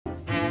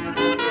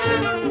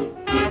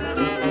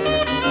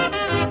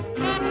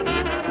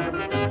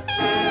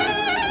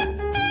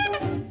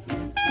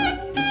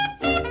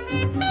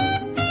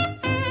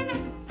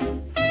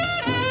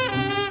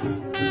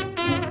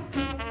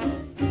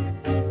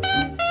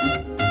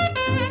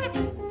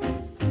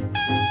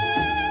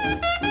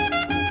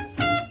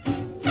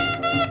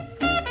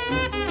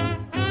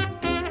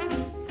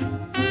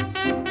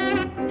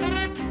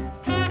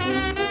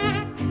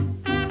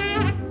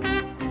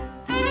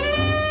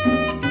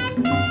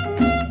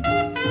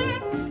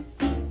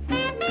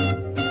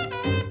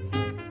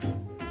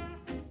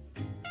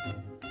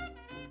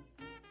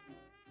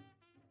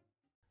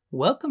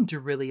Welcome to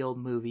Really Old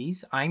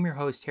Movies. I'm your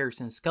host,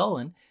 Harrison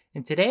Scullin,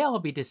 and today I'll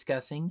be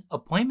discussing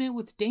Appointment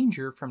with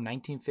Danger from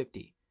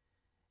 1950.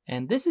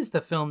 And this is the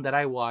film that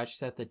I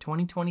watched at the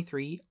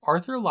 2023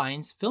 Arthur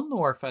Lyons Film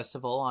Noir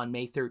Festival on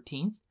May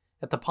 13th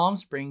at the Palm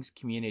Springs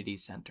Community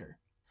Center.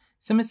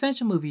 Some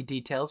essential movie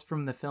details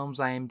from the film's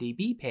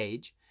IMDb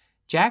page.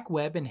 Jack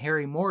Webb and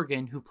Harry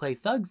Morgan, who play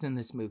thugs in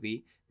this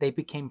movie, they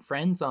became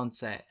friends on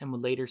set and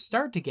would later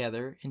star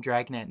together in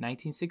Dragnet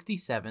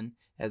 1967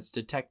 as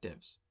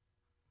detectives.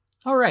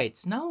 Alright,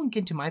 so now I'll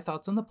get into my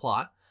thoughts on the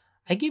plot.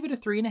 I gave it a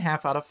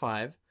 3.5 out of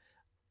 5.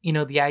 You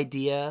know, the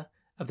idea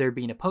of there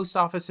being a post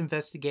office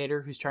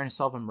investigator who's trying to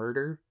solve a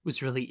murder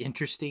was really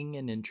interesting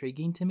and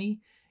intriguing to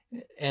me,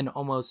 and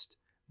almost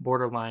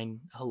borderline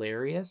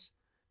hilarious,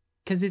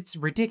 because it's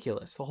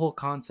ridiculous. The whole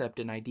concept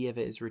and idea of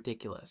it is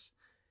ridiculous.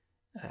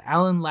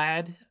 Alan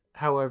Ladd,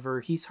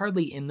 however, he's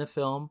hardly in the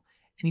film,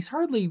 and he's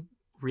hardly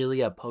really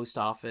a post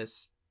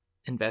office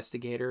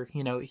investigator.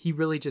 You know, he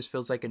really just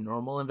feels like a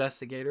normal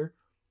investigator.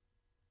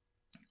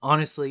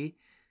 Honestly,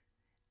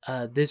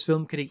 this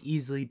film could have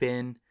easily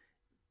been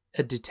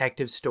a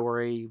detective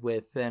story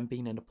with them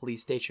being in a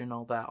police station and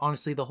all that.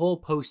 Honestly, the whole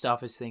post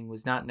office thing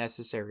was not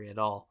necessary at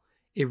all.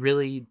 It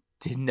really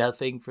did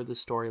nothing for the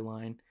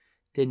storyline,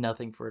 did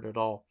nothing for it at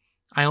all.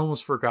 I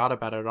almost forgot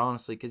about it,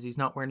 honestly, because he's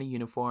not wearing a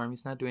uniform.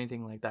 He's not doing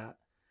anything like that.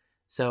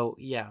 So,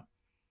 yeah.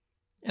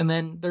 And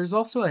then there's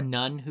also a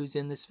nun who's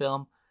in this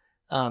film.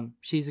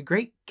 She's a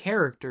great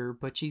character,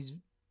 but she's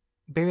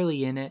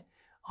barely in it.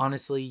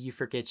 Honestly, you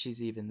forget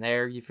she's even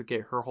there. You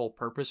forget her whole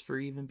purpose for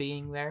even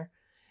being there.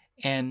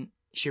 And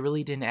she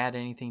really didn't add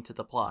anything to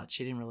the plot.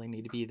 She didn't really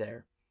need to be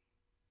there.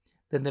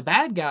 Then the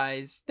bad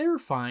guys, they were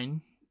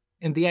fine.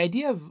 And the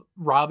idea of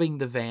robbing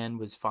the van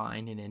was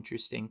fine and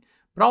interesting.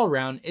 But all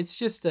around, it's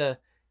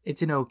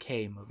an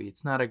okay movie.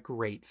 It's not a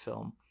great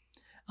film.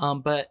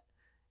 But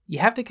you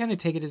have to kind of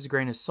take it as a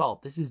grain of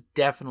salt. This is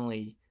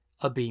definitely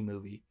a B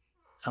movie.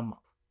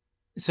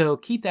 So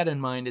keep that in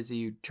mind as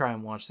you try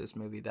and watch this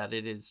movie, that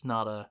it is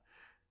not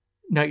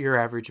your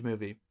average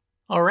movie.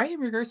 All right, in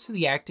regards to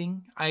the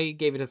acting, I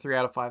gave it a 3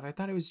 out of 5. I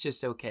thought it was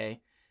just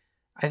okay.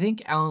 I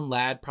think Alan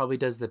Ladd probably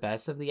does the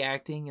best of the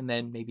acting, and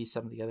then maybe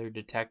some of the other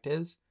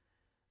detectives.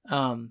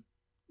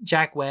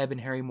 Jack Webb and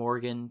Harry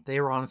Morgan,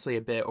 they were honestly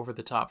a bit over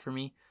the top for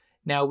me.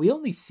 Now, we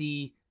only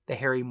see the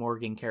Harry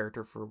Morgan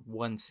character for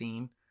one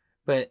scene,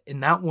 but in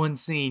that one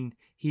scene,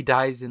 he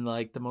dies in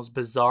like the most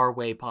bizarre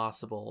way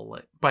possible,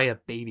 like by a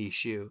baby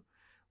shoe.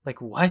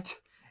 Like, what?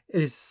 It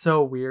is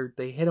so weird.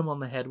 They hit him on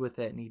the head with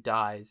it and he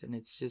dies, and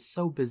it's just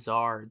so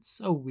bizarre. It's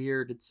so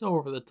weird. It's so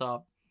over the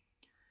top.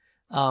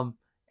 And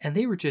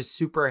they were just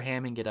super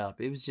hamming it up.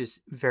 It was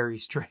just very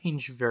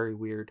strange, very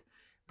weird.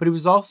 But it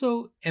was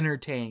also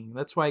entertaining.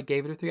 That's why I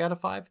gave it a 3 out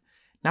of 5.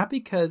 Not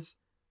because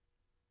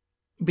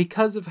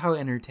of how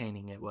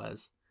entertaining it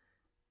was.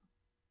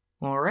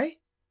 All right.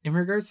 In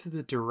regards to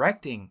the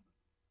directing,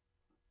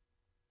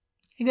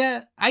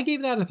 yeah, I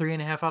gave that a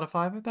 3.5 out of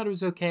 5. I thought it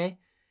was okay.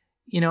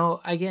 You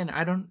know, again,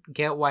 I don't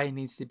get why it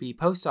needs to be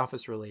post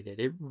office related.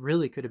 It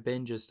really could have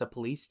been just a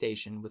police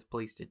station with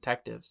police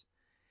detectives.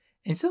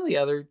 And some of the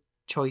other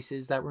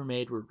choices that were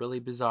made were really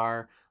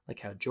bizarre,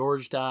 like how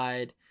George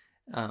died.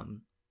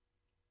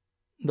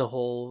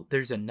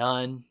 There's a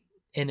nun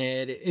in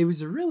it. It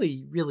was a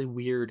really, really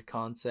weird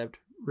concept,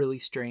 really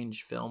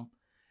strange film.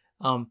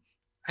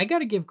 I got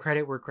to give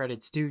credit where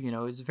credit's due. You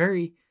know, it's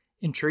very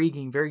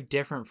intriguing, very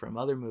different from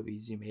other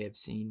movies you may have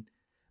seen.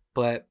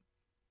 But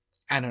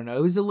I don't know,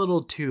 it was a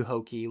little too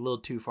hokey, a little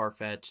too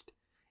far-fetched.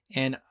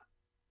 And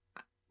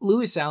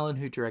Lewis Allen,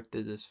 who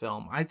directed this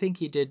film, I think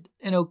he did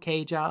an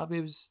okay job.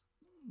 It was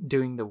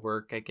doing the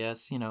work, I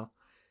guess, you know.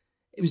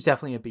 It was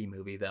definitely a B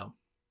movie, though.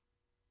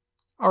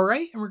 All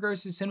right, in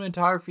regards to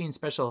cinematography and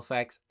special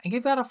effects, I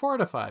gave that a 4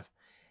 out of 5.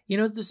 You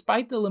know,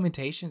 despite the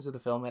limitations of the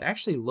film, it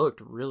actually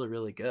looked really,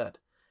 really good.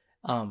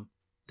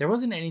 There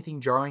wasn't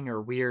anything jarring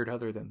or weird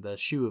other than the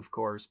shoe, of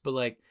course, but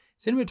like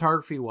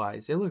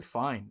cinematography-wise, it looked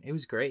fine. It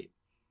was great.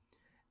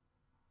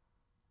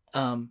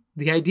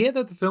 The idea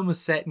that the film was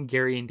set in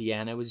Gary,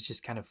 Indiana was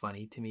just kind of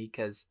funny to me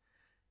because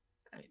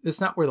that's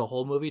not where the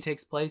whole movie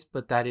takes place,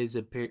 but that is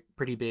a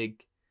pretty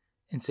big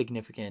and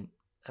significant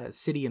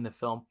city in the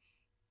film.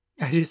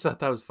 I just thought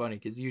that was funny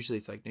because usually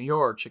it's like New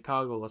York,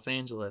 Chicago, Los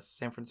Angeles,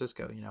 San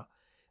Francisco, you know,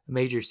 a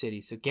major city.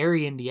 So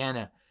Gary,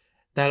 Indiana,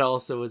 that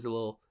also was a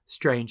little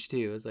strange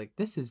too. It was like,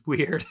 this is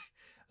weird.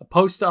 A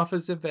post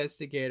office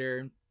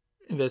investigator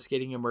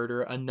investigating a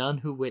murder, a nun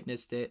who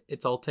witnessed it.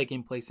 It's all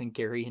taking place in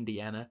Gary,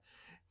 Indiana.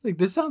 It's like,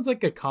 this sounds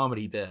like a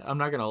comedy bit. I'm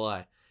not going to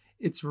lie.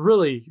 It's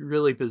really,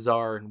 really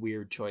bizarre and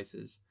weird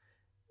choices.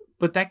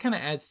 But that kind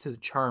of adds to the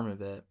charm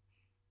of it.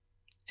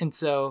 And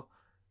so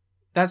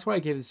that's why I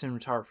gave the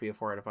cinematography a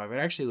 4 out of 5. It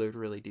actually looked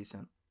really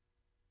decent.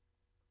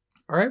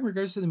 All right, in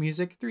regards to the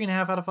music,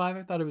 3.5 out of 5.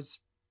 I thought it was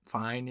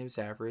fine. It was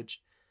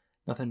average.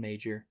 Nothing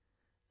major.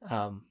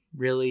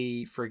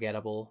 Really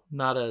forgettable.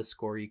 Not a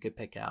score you could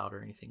pick out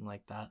or anything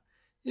like that.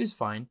 It was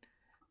fine.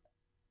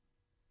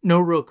 No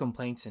real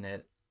complaints in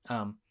it.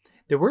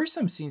 There were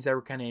some scenes that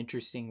were kind of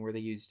interesting where they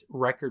used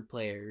record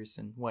players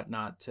and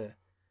whatnot to,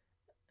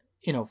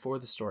 for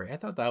the story. I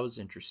thought that was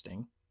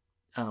interesting.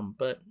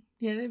 But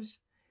yeah,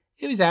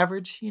 it was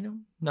average,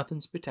 nothing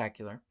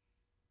spectacular.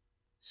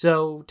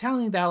 So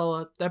tallying that all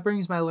up, that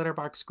brings my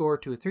Letterboxd score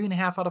to a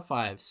 3.5 out of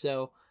 5.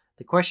 So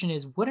the question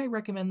is, would I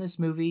recommend this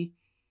movie?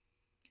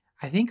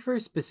 I think for a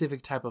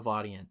specific type of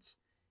audience.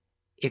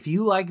 If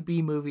you like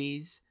B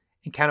movies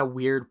and kind of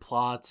weird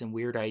plots and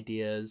weird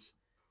ideas,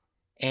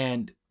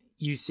 and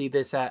you see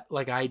this at,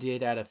 like I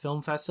did, at a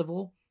film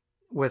festival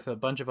with a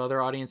bunch of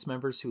other audience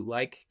members who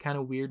like kind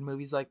of weird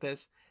movies like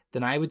this,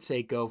 then I would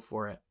say go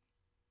for it.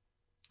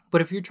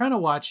 But if you're trying to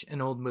watch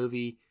an old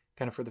movie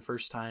kind of for the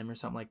first time or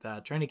something like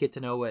that, trying to get to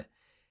know what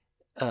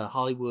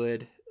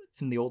Hollywood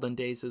in the olden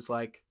days is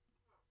like,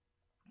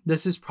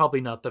 this is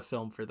probably not the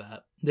film for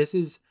that. This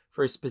is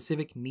for a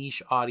specific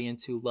niche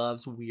audience who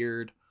loves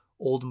weird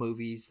old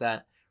movies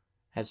that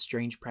have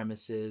strange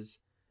premises.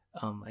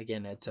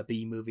 Again, it's a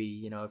B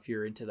movie, if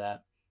you're into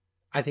that.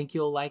 I think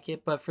you'll like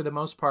it, but for the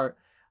most part,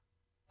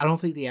 I don't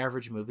think the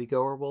average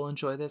moviegoer will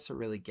enjoy this or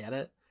really get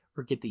it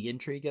or get the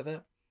intrigue of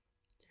it.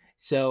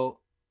 So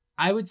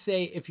I would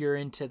say if you're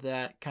into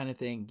that kind of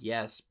thing,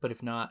 yes, but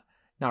if not,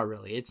 not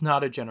really. It's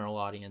not a general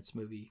audience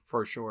movie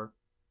for sure.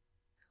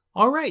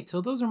 All right,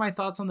 so those are my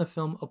thoughts on the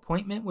film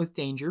Appointment with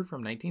Danger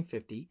from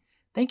 1950.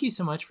 Thank you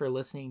so much for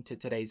listening to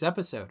today's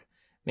episode.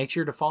 Make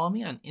sure to follow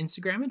me on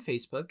Instagram and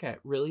Facebook at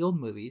Really Old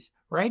Movies,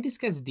 where I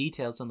discuss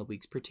details on the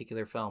week's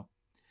particular film.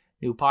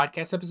 New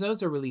podcast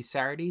episodes are released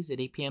Saturdays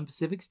at 8 p.m.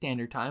 Pacific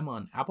Standard Time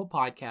on Apple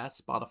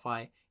Podcasts,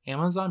 Spotify,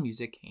 Amazon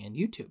Music, and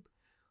YouTube.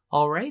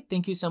 All right,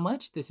 thank you so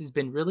much. This has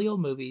been Really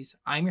Old Movies.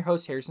 I'm your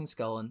host, Harrison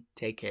Scullin.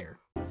 Take care.